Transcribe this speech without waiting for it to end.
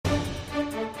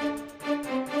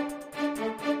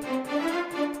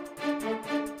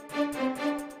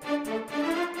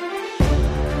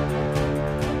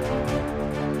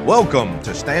Welcome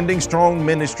to Standing Strong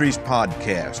Ministries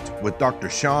podcast with Dr.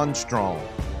 Sean Strong.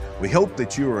 We hope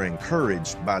that you are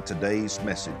encouraged by today's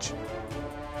message.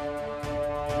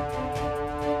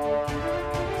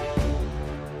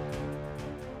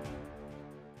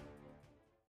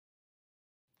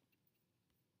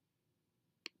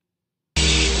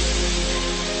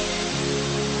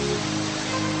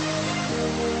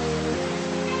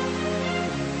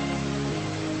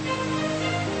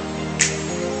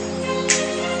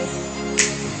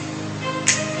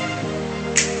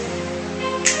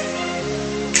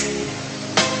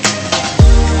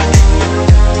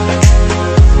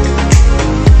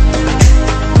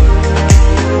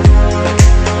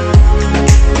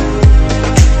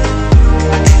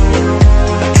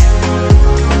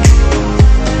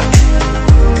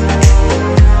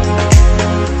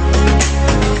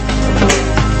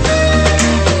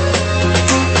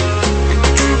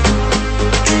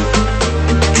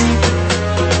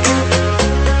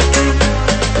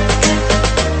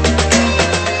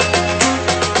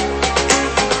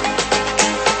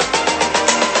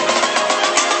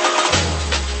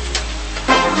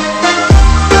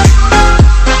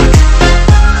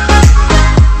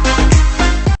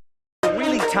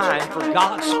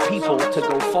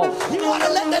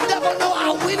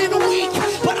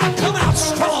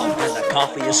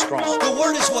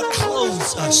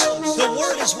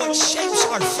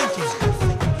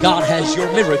 God has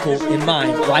your miracle in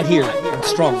mind right here and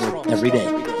stronger every day.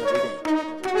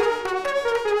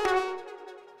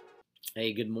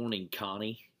 Hey, good morning,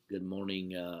 Connie. Good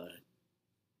morning,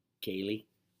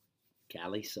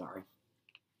 Callie, sorry.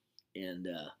 And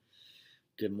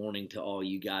good morning to all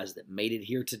you guys that made it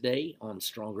here today on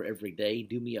Stronger Every Day.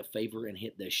 Do me a favor and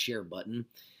hit the share button.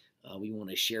 We want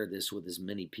to share this with as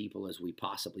many people as we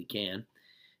possibly can.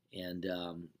 And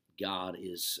God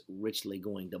is richly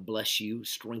going to bless you,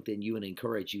 strengthen you, and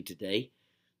encourage you today.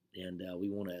 And we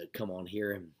want to come on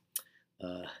here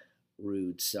and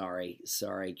rude. Sorry,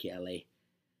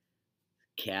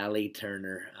 Callie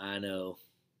Turner. I know.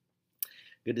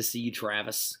 Good to see you,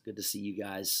 Travis. Good to see you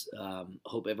guys.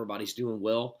 Hope everybody's doing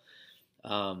well.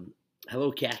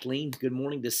 Hello, Kathleen. Good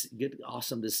morning.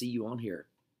 Awesome to see you on here.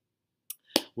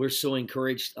 We're so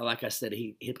encouraged. Like I said,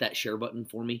 hit that share button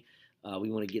for me.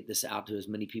 We want to get this out to as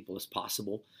many people as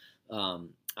possible.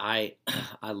 I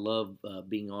love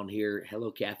being on here.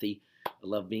 Hello, Kathy. I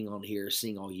love being on here,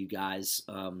 seeing all you guys.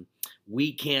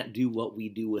 We can't do what we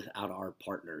do without our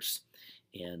partners.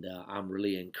 And I'm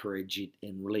really encouraging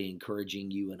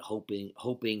you and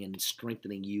hoping and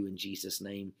strengthening you in Jesus'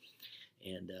 name.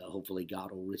 And hopefully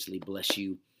God will richly bless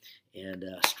you and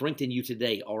strengthen you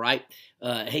today. All right.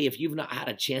 Hey, if you've not had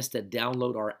a chance to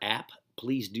download our app,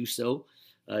 please do so.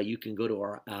 You can go to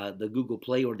our the Google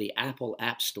Play or the Apple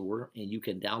App Store, and you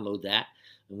can download that.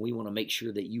 And we want to make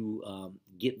sure that you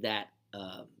get that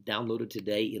downloaded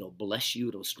today. It'll bless you.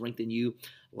 It'll strengthen you.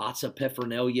 Lots of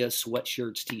paraphernalia,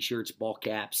 sweatshirts, T-shirts, ball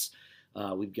caps.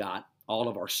 We've got all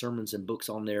of our sermons and books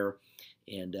on there,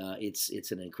 and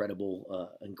it's an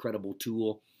incredible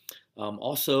tool.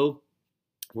 Also,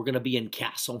 we're going to be in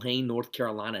Castlehane, North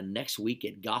Carolina next week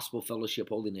at Gospel Fellowship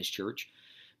Holiness Church,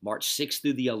 March 6th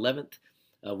through the 11th.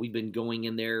 We've been going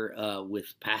in there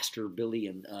with Pastor Billy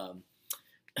and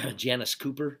Janice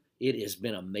Cooper. It has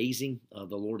been amazing.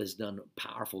 The Lord has done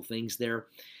powerful things there,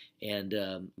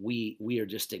 and we are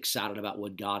just excited about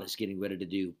what God is getting ready to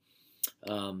do.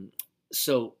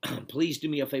 So please do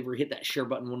me a favor, hit that share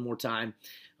button one more time.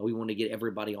 We want to get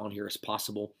everybody on here as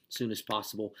soon as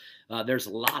possible. There's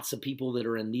lots of people that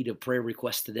are in need of prayer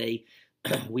requests today.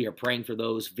 We are praying for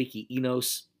those. Vicky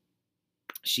Enos.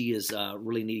 She is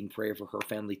really needing prayer for her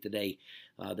family today.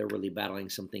 They're really battling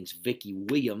some things. Vicky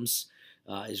Williams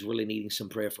is really needing some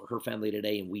prayer for her family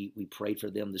today, and we prayed for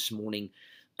them this morning,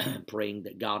 praying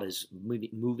that God is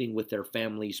moving with their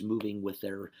families, moving with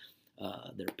their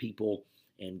people,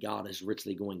 and God is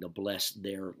richly going to bless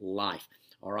their life.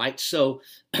 All right, so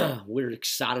we're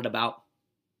excited about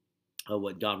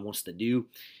what God wants to do,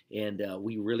 and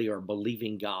we really are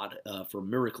believing God for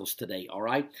miracles today. All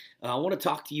right, I want to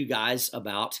talk to you guys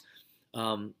about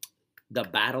the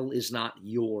battle is not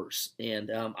yours.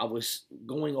 And I was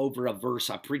going over a verse.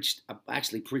 I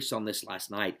actually preached on this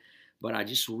last night, but I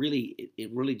just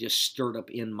it really just stirred up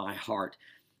in my heart.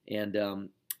 And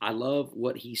I love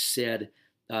what he said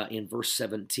in verse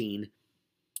 17.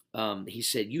 He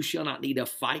said, "You shall not need to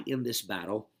fight in this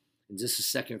battle." And this is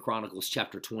 2 Chronicles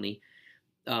chapter 20.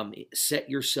 Set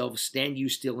yourself, stand you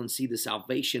still, and see the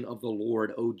salvation of the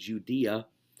Lord, O Judea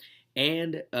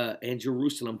and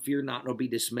Jerusalem. Fear not, nor be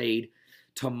dismayed.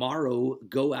 Tomorrow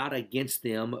go out against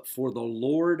them, for the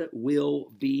Lord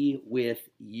will be with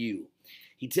you.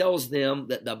 He tells them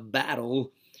that the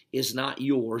battle is not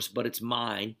yours, but it's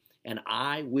mine, and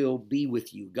I will be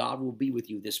with you. God will be with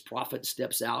you. This prophet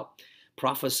steps out,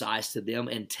 prophesies to them,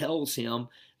 and tells him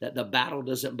that the battle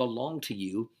doesn't belong to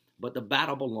you, but the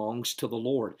battle belongs to the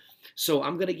Lord. So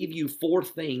I'm going to give you 4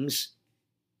 things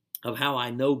of how I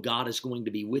know God is going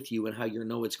to be with you and how you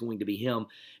know it's going to be him.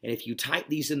 And if you type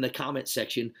these in the comment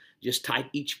section, just type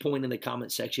each point in the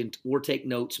comment section or take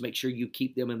notes. Make sure you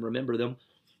keep them and remember them.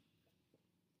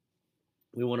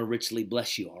 We want to richly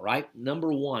bless you, all right?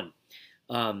 Number 1,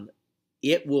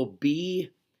 it will be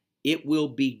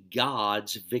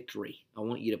God's victory. I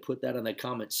want you to put that in the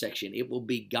comment section. It will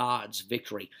be God's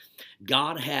victory.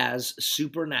 God has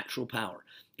supernatural power.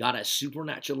 God has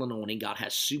supernatural anointing. God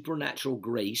has supernatural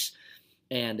grace,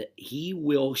 and he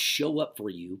will show up for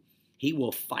you. He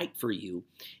will fight for you.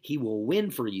 He will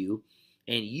win for you,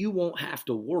 and you won't have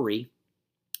to worry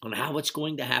on how it's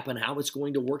going to happen, how it's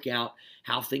going to work out,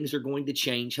 how things are going to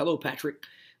change. Hello, Patrick.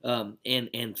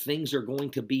 And things are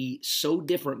going to be so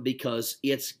different because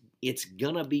it's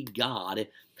going to be God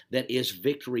that is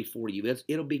victory for you.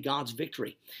 It'll be God's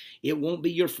victory. It won't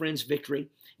be your friend's victory.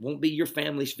 It won't be your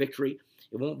family's victory.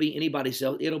 It won't be anybody's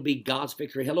else. It'll be God's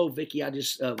victory. Hello, Vicky. I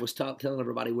just was telling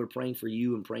everybody we're praying for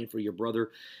you and praying for your brother.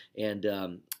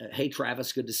 And hey,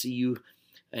 Travis, good to see you.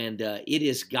 And it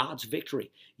is God's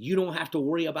victory. You don't have to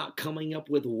worry about coming up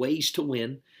with ways to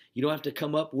win. You don't have to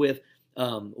come up with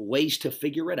ways to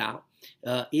figure it out.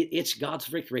 It's God's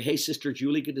victory. Hey, Sister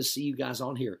Julie, good to see you guys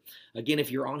on here. Again,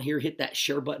 if you're on here, hit that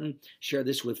share button. Share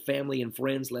this with family and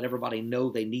friends. Let everybody know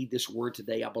they need this word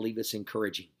today. I believe it's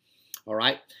encouraging. All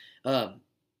right.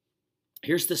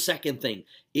 Here's the second thing.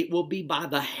 It will be by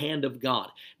the hand of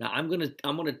God. Now, I'm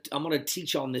gonna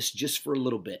teach on this just for a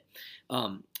little bit.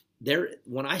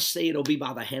 When I say it'll be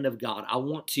by the hand of God, I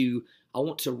want to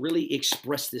really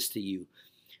express this to you.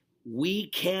 We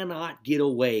cannot get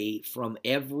away from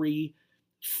every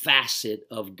facet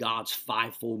of God's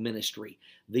fivefold ministry: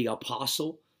 the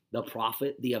apostle, the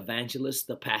prophet, the evangelist,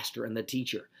 the pastor, and the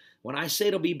teacher. When I say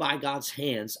it'll be by God's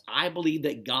hands, I believe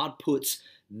that God puts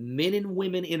men and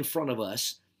women in front of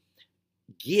us.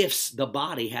 Gifts, the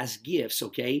body has gifts,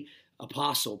 okay?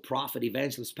 Apostle, prophet,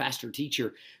 evangelist, pastor,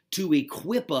 teacher, to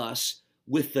equip us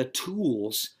with the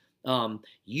tools.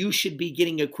 You should be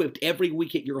getting equipped every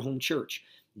week at your home church.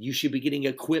 You should be getting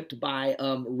equipped by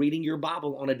reading your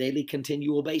Bible on a daily,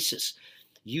 continual basis.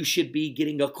 You should be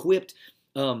getting equipped.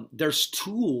 There's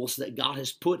tools that God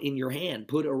has put in your hand,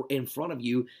 put in front of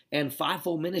you, and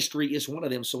fivefold ministry is one of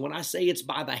them. So when I say it's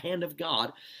by the hand of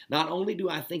God, not only do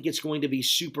I think it's going to be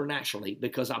supernaturally,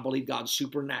 because I believe God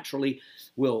supernaturally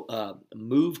will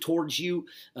move towards you,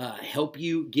 help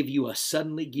you, give you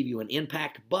an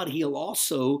impact, but he'll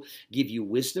also give you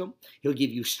wisdom. He'll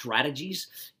give you strategies.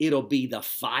 It'll be the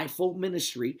fivefold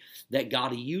ministry that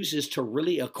God uses to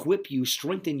really equip you,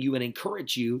 strengthen you, and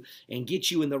encourage you, and get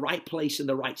you in the right place in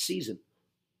the right season.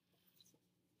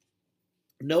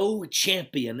 No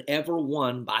champion ever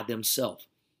won by themselves,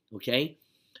 okay?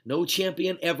 No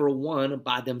champion ever won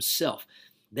by themselves.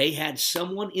 They had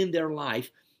someone in their life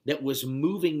that was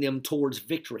moving them towards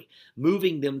victory,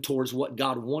 moving them towards what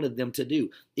God wanted them to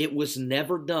do. It was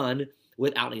never done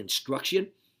without instruction,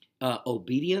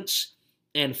 obedience,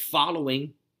 and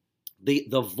following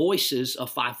the voices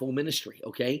of fivefold ministry,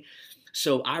 okay?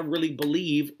 So I really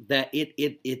believe that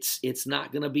it's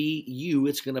not going to be you.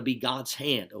 It's going to be God's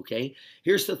hand, okay?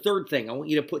 Here's the third thing. I want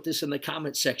you to put this in the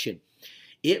comment section.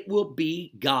 It will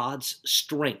be God's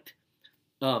strength.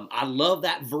 I love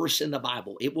that verse in the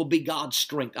Bible. It will be God's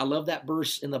strength. I love that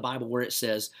verse in the Bible where it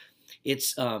says,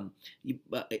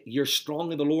 you're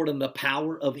strong in the Lord and the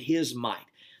power of his might,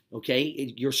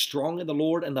 okay? You're strong in the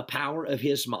Lord and the power of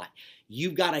his might.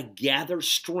 You've got to gather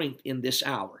strength in this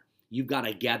hour. You've got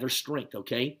to gather strength,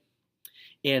 okay?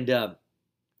 And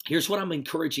here's what I'm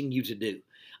encouraging you to do.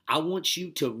 I want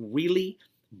you to really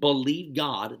believe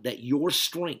God that your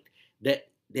strength, that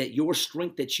your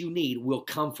strength that you need will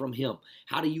come from him.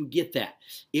 How do you get that?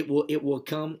 It will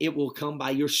come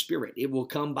by your spirit. It will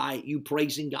come by you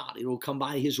praising God. It will come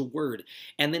by his word.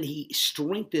 And then he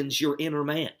strengthens your inner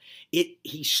man.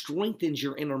 He strengthens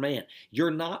your inner man.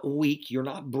 You're not weak, you're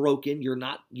not broken, you're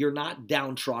not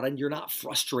downtrodden, you're not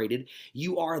frustrated.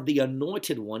 You are the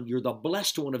anointed one, you're the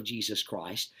blessed one of Jesus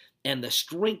Christ, and the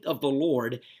strength of the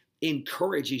Lord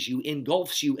encourages you,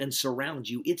 engulfs you, and surrounds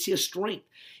you. It's his strength.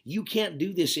 You can't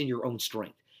do this in your own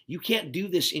strength. You can't do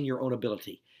this in your own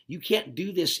ability. You can't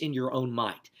do this in your own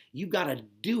might. You've got to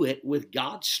do it with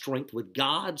God's strength, with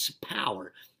God's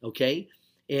power, okay?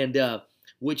 And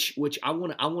which I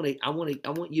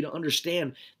want you to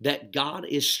understand that God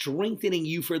is strengthening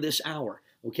you for this hour.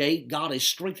 Okay, God is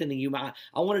strengthening you. I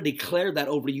want to declare that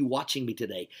over you watching me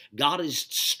today. God is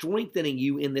strengthening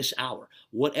you in this hour.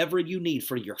 Whatever you need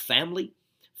for your family,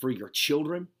 for your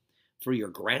children, for your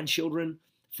grandchildren,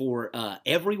 for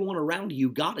everyone around you,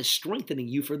 God is strengthening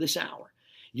you for this hour.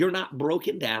 You're not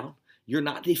broken down. You're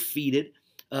not defeated.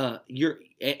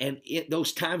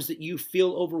 Those times that you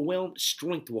feel overwhelmed,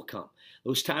 strength will come.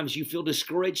 Those times you feel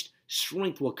discouraged,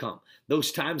 strength will come.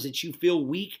 Those times that you feel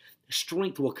weak,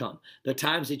 strength will come. The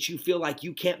times that you feel like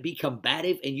you can't be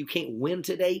combative and you can't win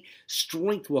today,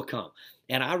 strength will come.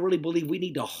 And I really believe we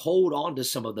need to hold on to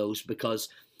some of those, because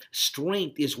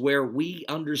strength is where we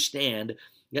understand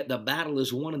that the battle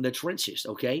is won in the trenches,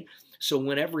 okay? So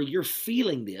whenever you're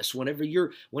feeling this, whenever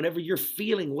you're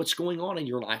feeling what's going on in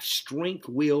your life, strength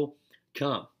will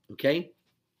come, okay?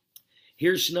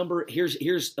 Here's how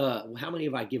many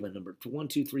have I given? Number 1,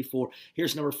 2, 3, 4.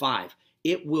 Here's number 5.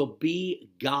 It will be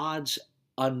God's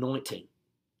anointing.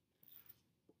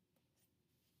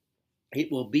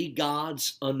 It will be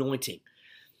God's anointing.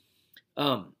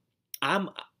 I'm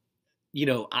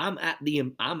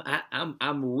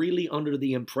really under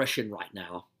the impression right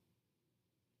now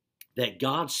that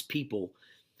God's people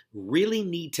really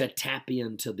need to tap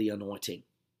into the anointing.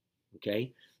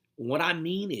 Okay? What I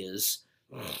mean is,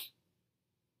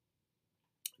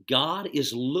 God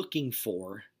is looking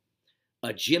for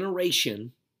a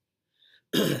generation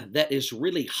that is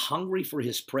really hungry for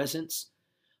His presence,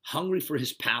 hungry for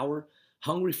His power,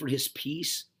 hungry for His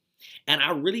peace. And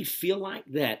I really feel like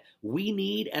that we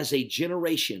need as a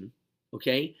generation,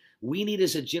 okay, need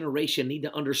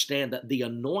to understand that the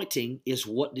anointing is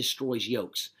what destroys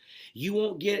yokes. You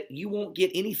won't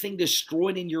get anything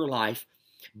destroyed in your life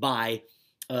by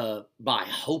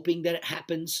hoping that it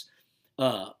happens.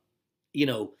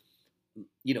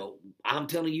 I'm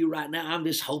telling you right now, I'm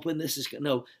just hoping this is,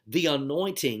 no, the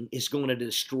anointing is going to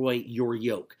destroy your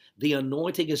yoke. The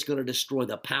anointing is going to destroy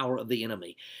the power of the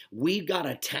enemy. We've got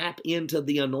to tap into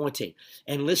the anointing.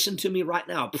 And listen to me right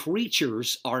now.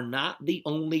 Preachers are not the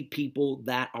only people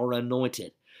that are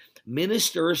anointed.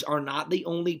 Ministers are not the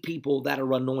only people that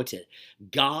are anointed.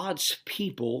 God's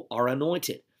people are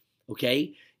anointed.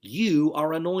 Okay? You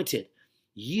are anointed.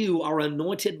 You are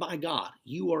anointed by God.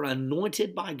 You are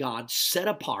anointed by God, set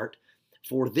apart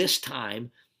for this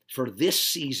time, for this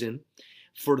season,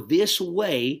 for this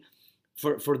way,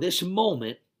 for this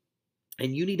moment.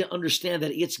 And you need to understand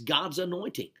that it's God's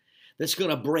anointing that's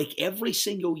going to break every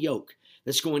single yoke,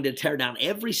 that's going to tear down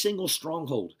every single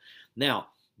stronghold. Now,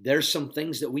 there's some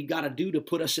things that we got to do to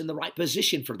put us in the right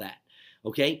position for that.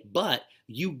 Okay? But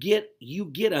you get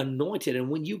anointed, and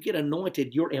when you get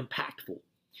anointed, you're impactful.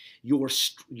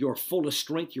 You're full of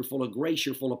strength, you're full of grace,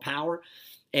 you're full of power,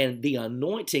 and the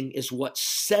anointing is what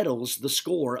settles the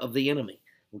score of the enemy,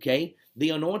 okay? The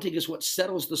anointing is what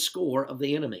settles the score of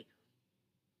the enemy.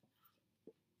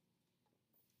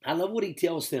 I love what he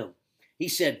tells them. He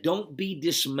said, don't be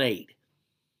dismayed,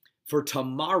 for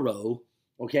tomorrow,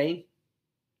 okay?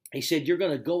 He said, you're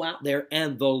going to go out there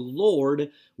and the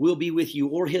Lord will be with you,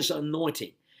 or His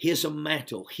anointing, His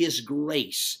mantle, His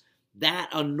grace. That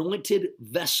anointed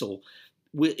vessel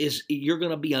you're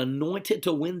going to be anointed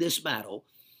to win this battle,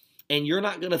 and you're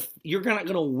not going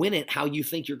to win it how you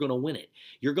think you're going to win it.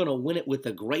 You're going to win it with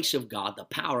the grace of God, the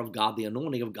power of God, the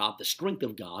anointing of God, the strength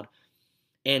of God,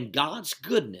 and God's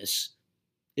goodness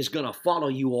is going to follow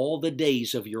you all the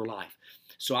days of your life.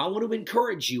 So I want to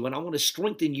encourage you, and I want to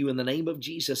strengthen you in the name of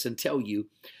Jesus and tell you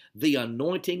the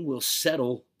anointing will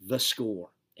settle the score.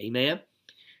 Amen.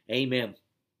 Amen.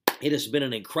 It has been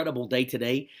an incredible day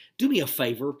today. Do me a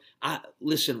favor.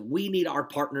 Listen, we need our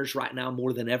partners right now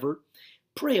more than ever.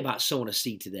 Pray about sowing a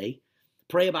seed today.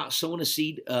 Pray about sowing a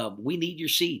seed. We need your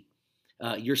seed.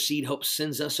 Your seed helps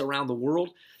sends us around the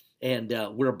world, and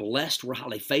we're blessed. We're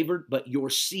highly favored, but your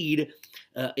seed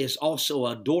is also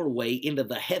a doorway into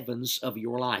the heavens of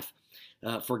your life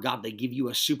for God to give you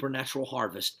a supernatural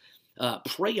harvest.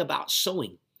 Pray about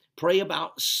sowing. Pray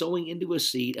about sowing into a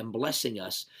seed and blessing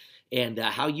us. And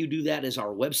how you do that is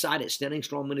our website at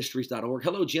standingstrongministries.org.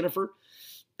 Hello, Jennifer.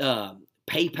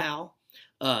 PayPal.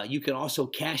 You can also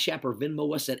Cash App or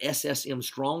Venmo us at SSM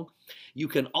Strong. You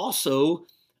can also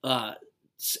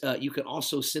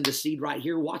send a seed right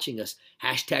here watching us.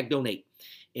 #donate.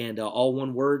 And all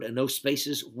one word and no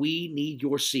spaces. We need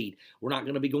your seed. We're not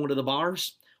going to be going to the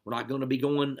bars. We're not going to be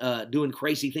going doing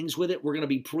crazy things with it. We're going to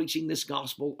be preaching this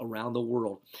gospel around the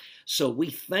world. So we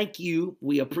thank you.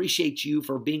 We appreciate you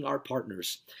for being our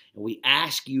partners. And we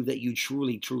ask you that you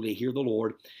truly, truly hear the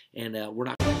Lord. And we're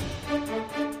not...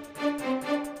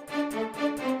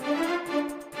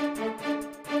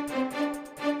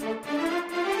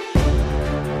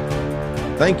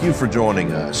 Thank you for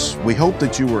joining us. We hope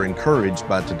that you were encouraged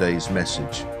by today's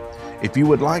message. If you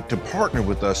would like to partner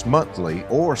with us monthly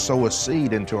or sow a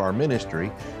seed into our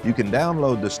ministry, you can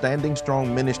download the Standing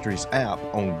Strong Ministries app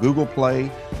on Google Play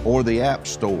or the App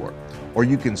Store, or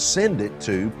you can send it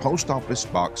to Post Office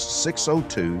Box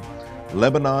 602,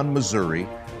 Lebanon, Missouri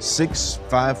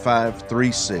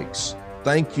 65536.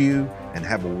 Thank you and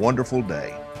have a wonderful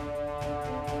day.